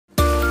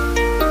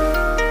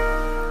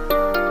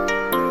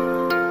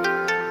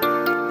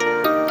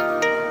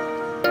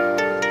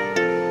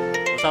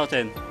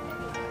Chen?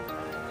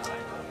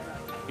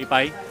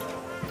 Ipay?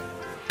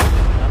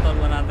 Natol,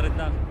 100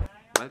 lang.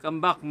 Welcome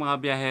back mga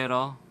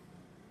biyahero.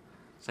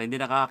 Sa hindi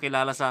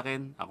nakakakilala sa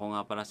akin, ako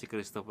nga pala si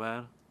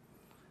Christopher,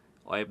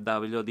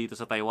 OFW dito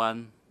sa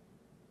Taiwan.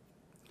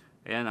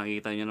 Ayan,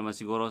 nakikita nyo naman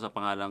siguro sa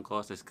pangalan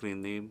ko, sa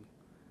screen name,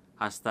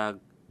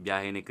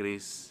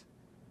 #byaheNiCris.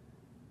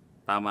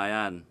 Tama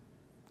yan.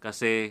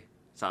 Kasi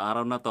sa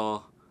araw na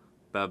to,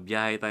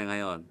 babiyahe tayo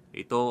ngayon.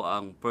 Ito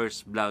ang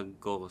first vlog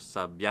ko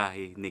sa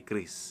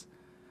byaheNiCris.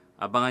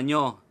 Abangan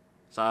nyo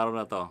sa araw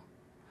na to.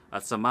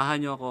 At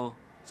samahan nyo ako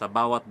sa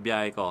bawat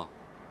biyahe ko.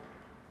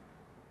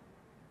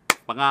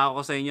 Pangako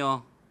ko sa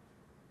inyo,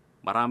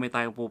 marami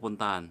tayong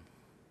pupuntahan.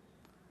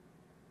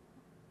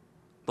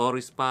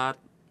 Tourist spot,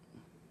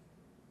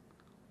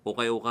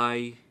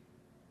 Ukay.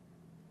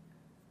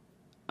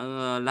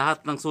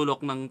 Lahat ng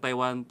sulok ng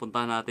Taiwan,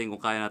 puntahan natin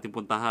kung kaya natin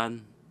puntahan.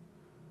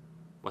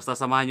 Basta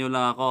samahan nyo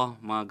lang ako,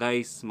 mga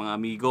guys, mga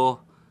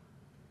amigo,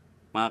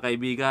 mga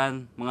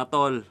kaibigan, mga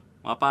tol,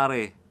 mga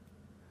pare.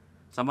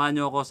 Samahan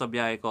nyo ako sa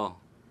biyahe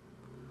ko.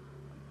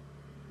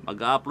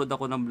 Mag-upload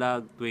ako ng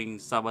vlog tuwing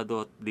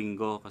Sabado at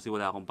Linggo kasi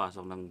wala akong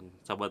pasok ng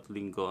Sabado at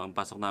Linggo. Ang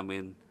pasok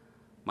namin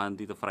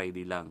Monday to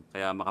Friday lang.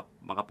 Kaya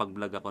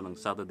makapag-vlog ako ng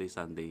Saturday,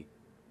 Sunday.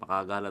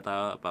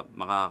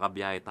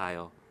 Makakabiyahe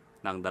tayo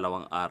ng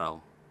 2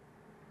 araw.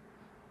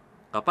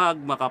 Kapag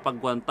makapag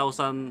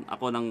 1,000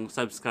 ako ng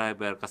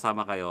subscriber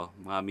kasama kayo,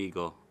 mga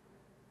amigo.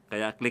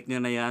 Kaya click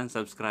nyo na yan,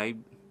 subscribe.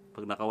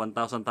 Pag naka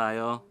 1,000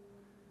 tayo,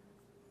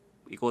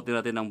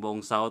 ikutin natin ang buong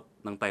south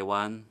ng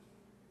Taiwan.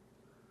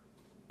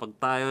 Pag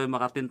tayo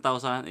maka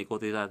 10,000,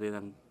 ikutin natin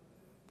ang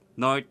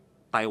North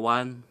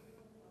Taiwan.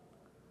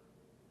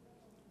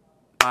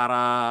 Para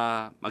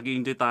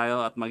mag-enjoy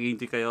tayo at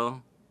mag-enjoy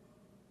kayo.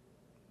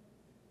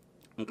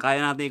 Ang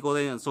kaya natin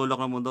ikutin, ang sulok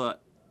ng mundo,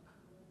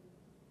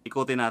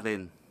 ikutin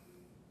natin.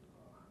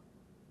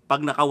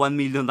 Pag naka 1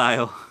 million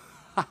tayo.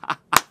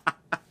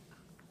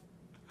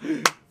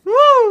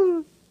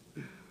 Woo!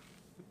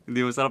 Hindi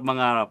masarap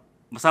mangarap.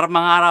 Masarap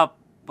mangarap.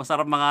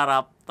 Masarap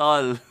mangarap,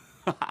 tol.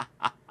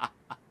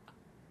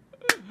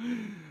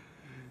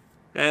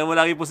 Kaya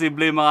walang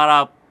imposible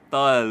mangarap,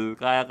 tol.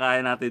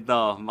 Kaya natin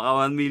to.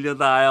 Maka 1 million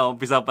tayo.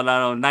 Umpisa pa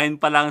lang. 9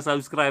 pa lang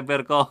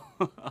subscriber ko.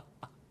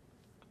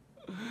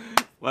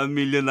 1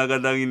 million na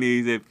agad ang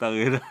iniisip.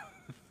 Tangina.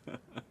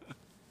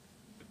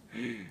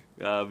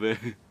 Grabe.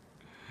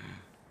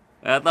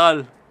 Kaya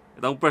tol,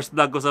 itong first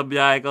vlog ko sa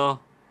biyahe ko.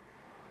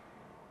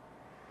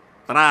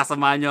 Tara,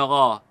 samahan nyo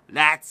ako.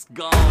 Let's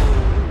go!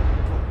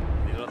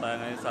 Dito tayo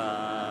ngayon sa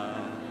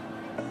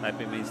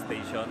Taipei Main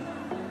Station.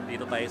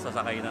 Dito tayo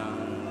sasakay ng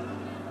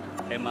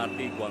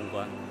MRT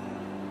Guangguan.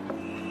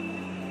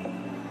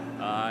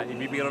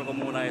 Ibibirol ko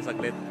muna yung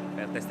saglit.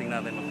 Kaya testing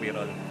natin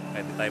mag-birol.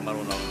 Kaya di tayo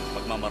marunong.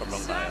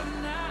 Magmamarunong tayo.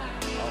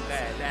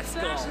 Okay, let's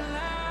go!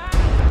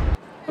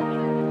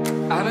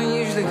 I don't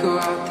usually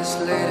go out this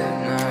late at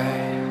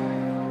night,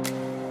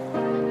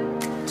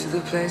 to the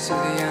place where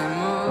the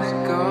animals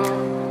go.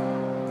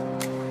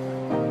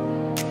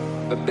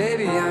 But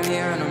baby, I'm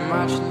here and I'm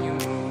watching you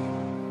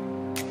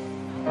move.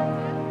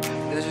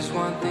 There's just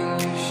one thing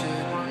you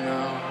should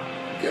know.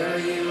 Girl,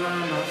 you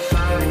are my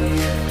fire,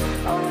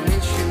 only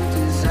true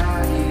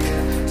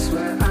desire.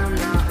 Swear I'm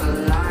not a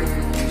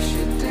liar, you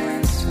should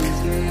dance with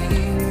me.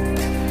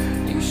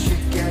 You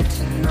should get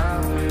to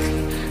know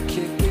me.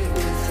 Kick it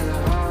with the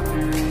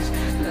harmonies.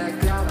 Let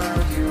go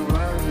of your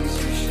worries,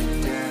 you should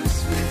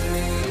dance with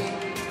me.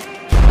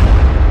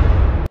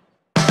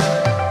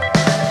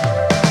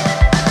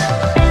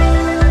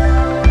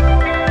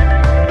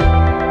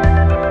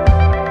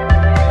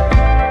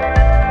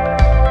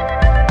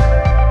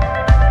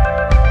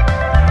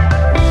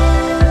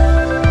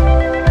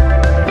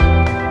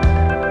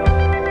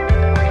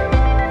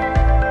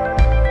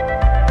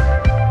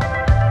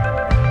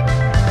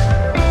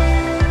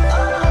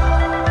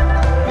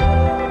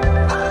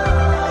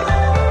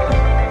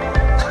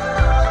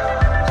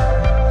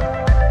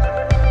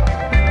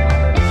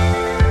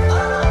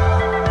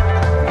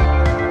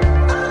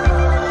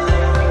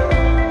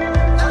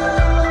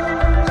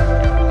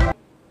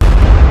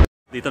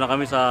 Dito na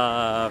kami sa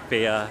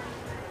flea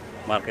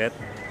market.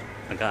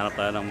 Naghahanap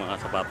tayo ng mga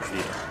sapatos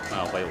dito.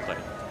 Mga ukay-ukay.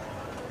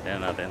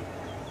 Ayan natin.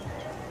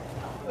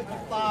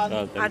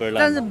 Temper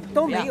但是 lang.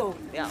 都没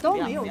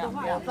有的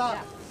话，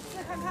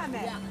再看看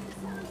呗。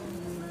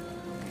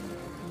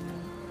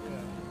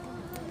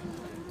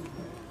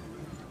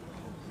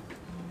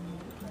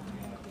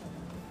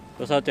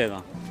Ito sa Chen,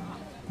 oh.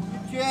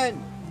 捐。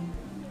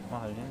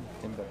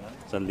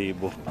 1,000.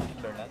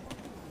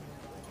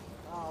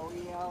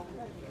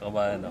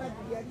 Kabayan, oh.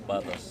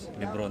 Batos.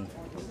 Libron.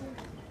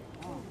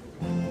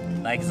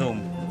 Nike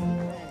Zoom.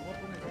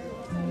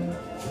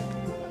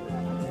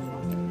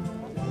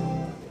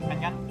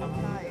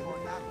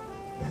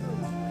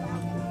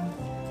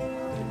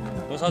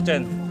 Ito sa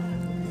Chen.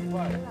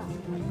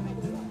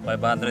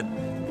 500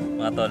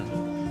 mga tol.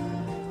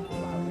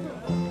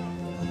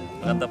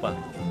 Maganda pa.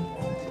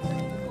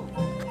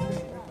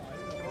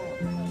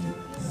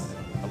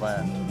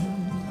 Kabayan.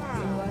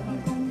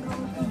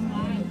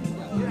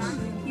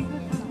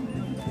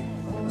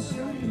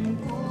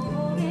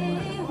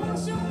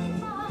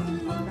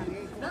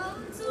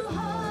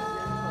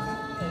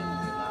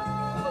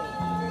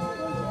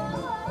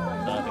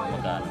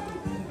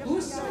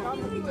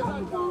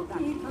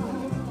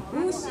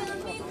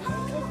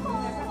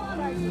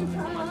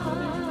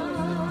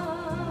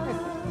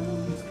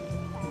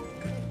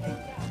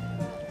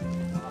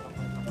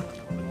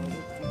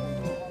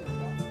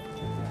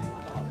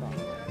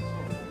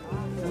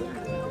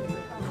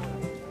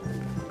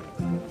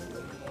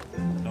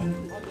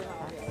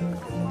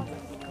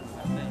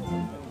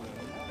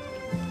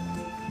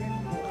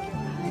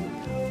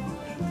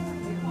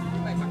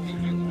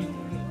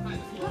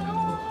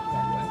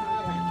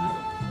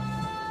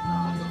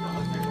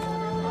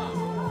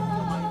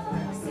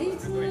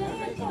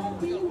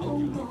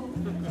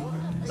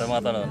 Sa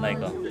mga tanong,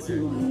 Naiko.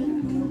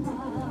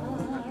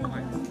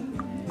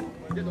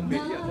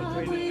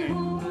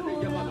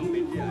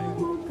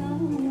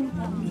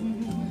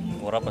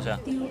 Mura pa siya.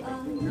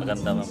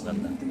 Maganda,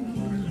 maganda.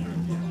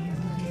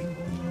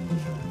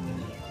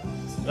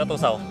 Ito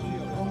tusaw.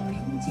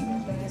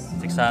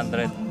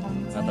 600.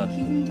 Ito.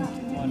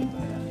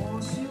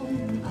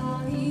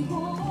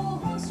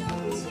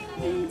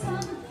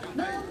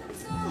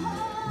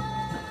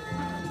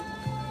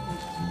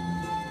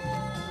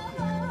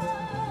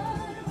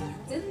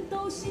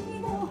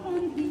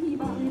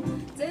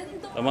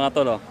 Ang mga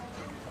tolo.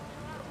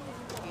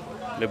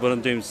 LeBron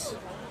James.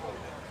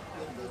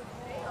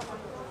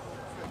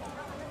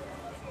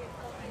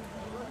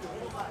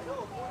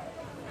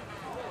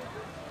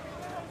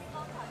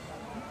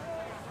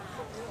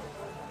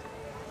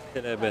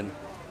 $11.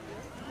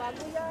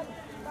 Bago yan.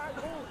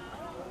 Bago.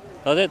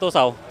 Kasi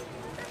tusaw.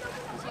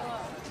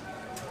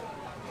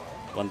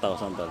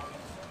 1,000 tol.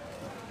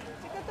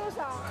 Sige to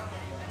sa.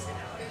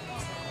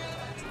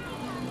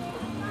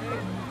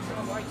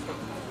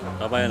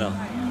 Tapa yun o.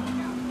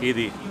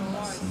 Kitty.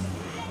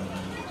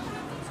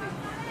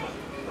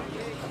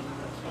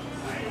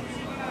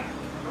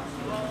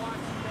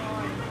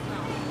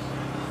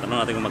 Tanong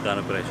natin kung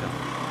magkano presyo.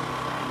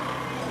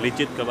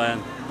 Legit ka ba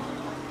yan?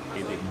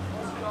 Kitty.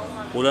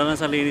 Pula na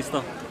sa linis to.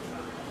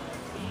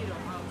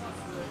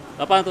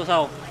 Kapaan to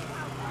sao?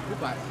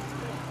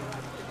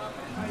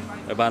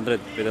 500.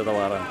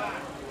 Pinatawaran.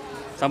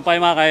 Sampay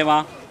mga kaya ma?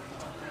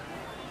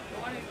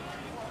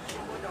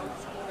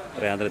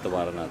 300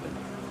 tawaran natin.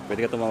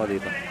 Pwede ka tumama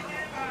dito.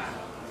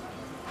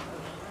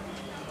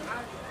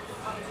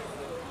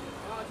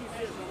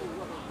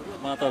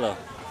 Mga tolo.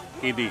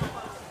 Kitty.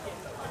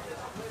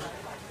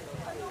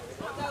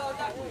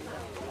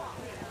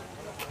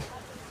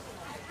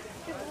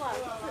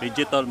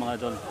 Digital mga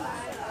tol.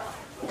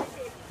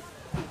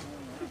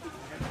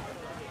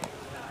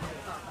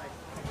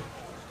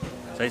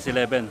 Size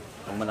 11.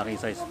 Kung malaking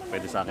size,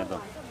 pwede sa akin to.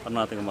 Ano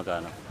natin kung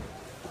magkano?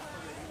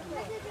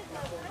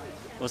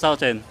 Usaw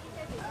Chen.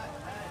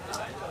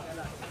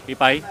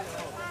 Ipay.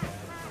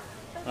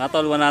 Mga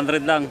tol,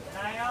 100 lang.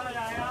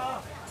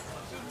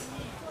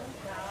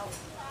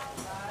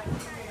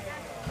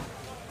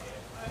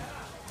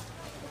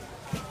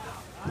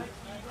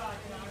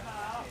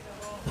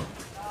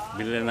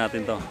 Bilhin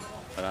natin to.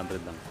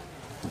 100 lang.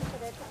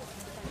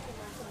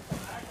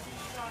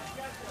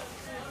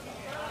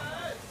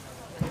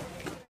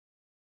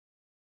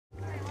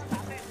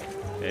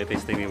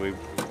 Testing ni Wave.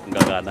 Ang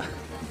gagana.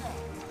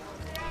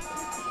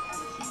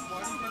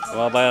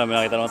 Mga bayan, may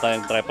nakita naman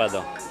tayong tripod.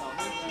 Oh.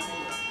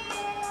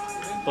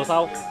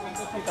 Tusaw.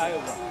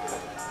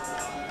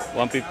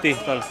 150.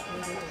 Tol.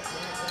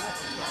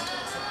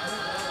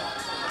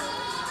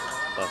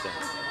 Tapos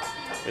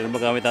yun ang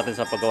magamit natin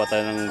sa paggawa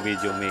tayo ng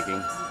video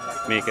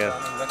maker.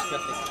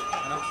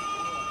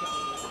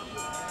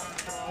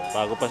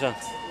 Bago pa siya.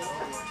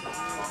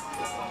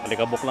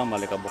 Malikabok lang,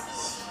 malikabok.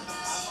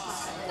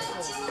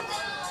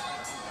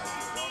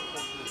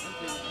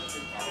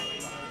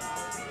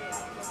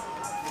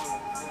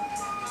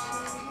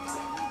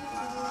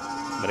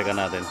 Balikan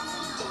natin.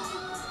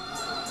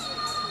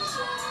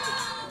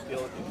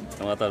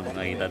 Mga tol,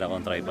 nakikita na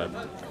akong tripod.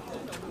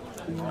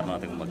 Ano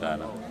natin kung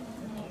magkano.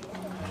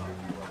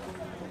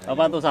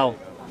 Apa ito, Sao?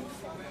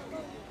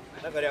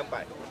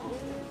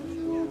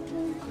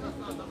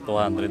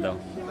 200 daw.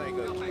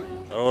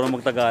 Pero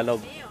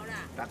mag-Tagalog.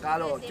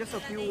 Tagalog, just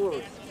a few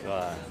words.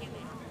 Diba?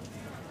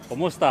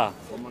 Kumusta?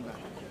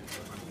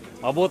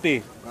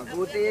 Mabuti.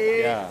 Mabuti.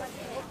 Yeah.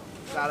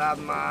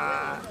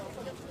 Salamat.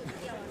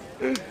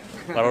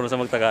 Parang sa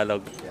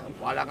mag-Tagalog.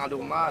 Walang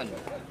anuman.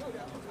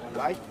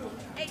 Right?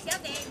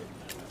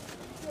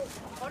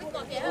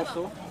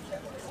 Also,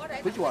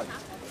 which one?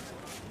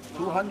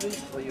 200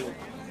 for you.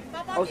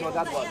 Also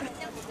that one.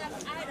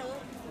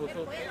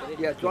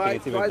 Yeah,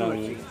 try Okay, the ng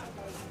machine.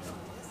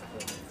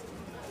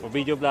 for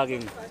video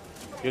vlogging,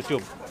 YouTube.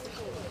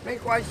 没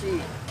关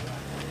系.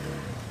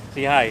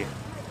 Say hi.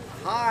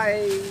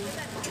 Hi.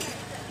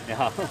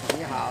 Yeah.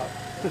 你好.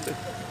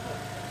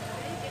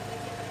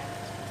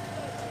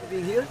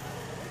 Been here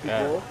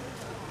Yeah. before?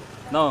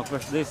 No,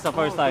 this is the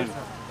first time.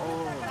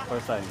 Oh.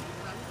 First time.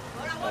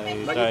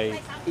 I But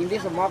try. in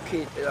this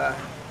market,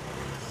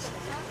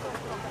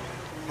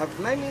 have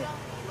many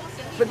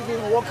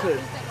Philippine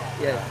workers.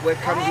 Yeah, will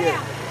come here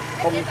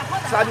on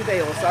Sunday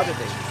or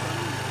Saturday.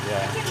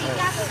 Yeah.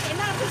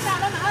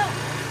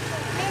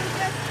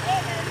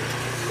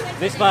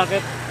 This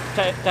market,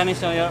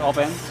 Chinese New Year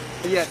open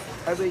Yes,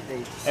 every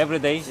day. every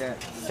day. Yeah.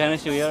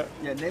 Chinese New Year?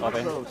 Yeah, never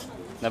Okay. close.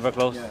 Never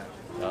close? Yeah.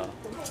 Ah.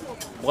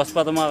 Bukas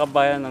pa itong mga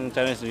kabayan ng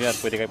Chinese New Year.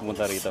 Pwede kayo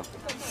pumunta rito.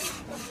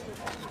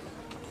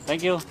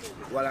 Thank you.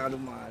 Walang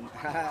anuman.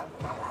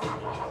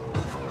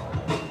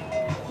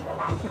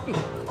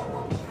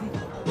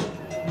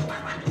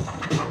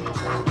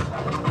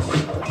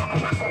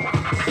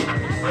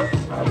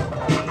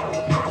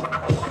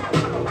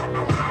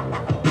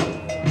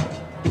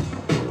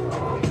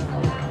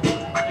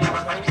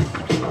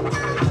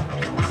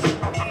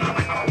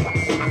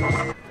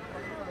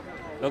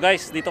 So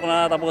guys, dito ko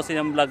na natapusin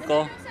yung vlog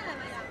ko.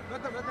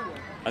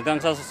 Hanggang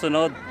sa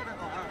susunod.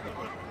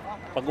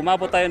 Pag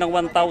umabot tayo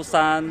ng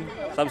 1,000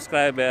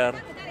 subscriber,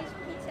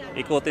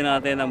 ikutin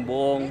natin ang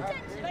buong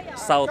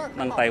south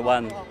ng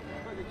Taiwan.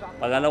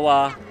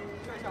 Pangalawa,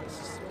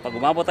 pag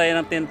umabot tayo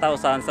ng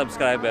 10,000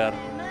 subscriber,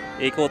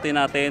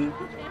 ikutin natin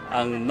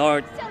ang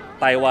North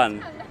Taiwan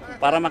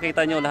para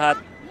makita nyo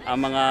lahat ang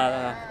mga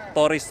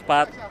tourist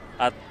spot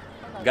at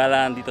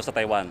galaan dito sa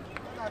Taiwan.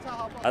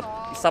 At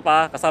isa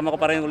pa, kasama ko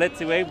pa rin ulit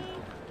si Wave.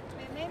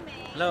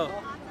 Hello.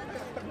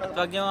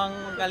 Huwag niyo ang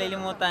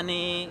kalilimutan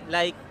ni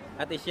like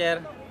at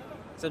i-share,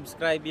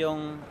 subscribe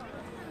yung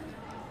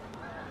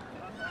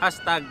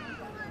hashtag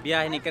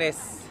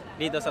byaheNiCris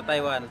dito sa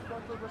Taiwan.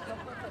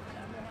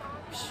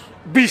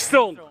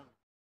 Bistong!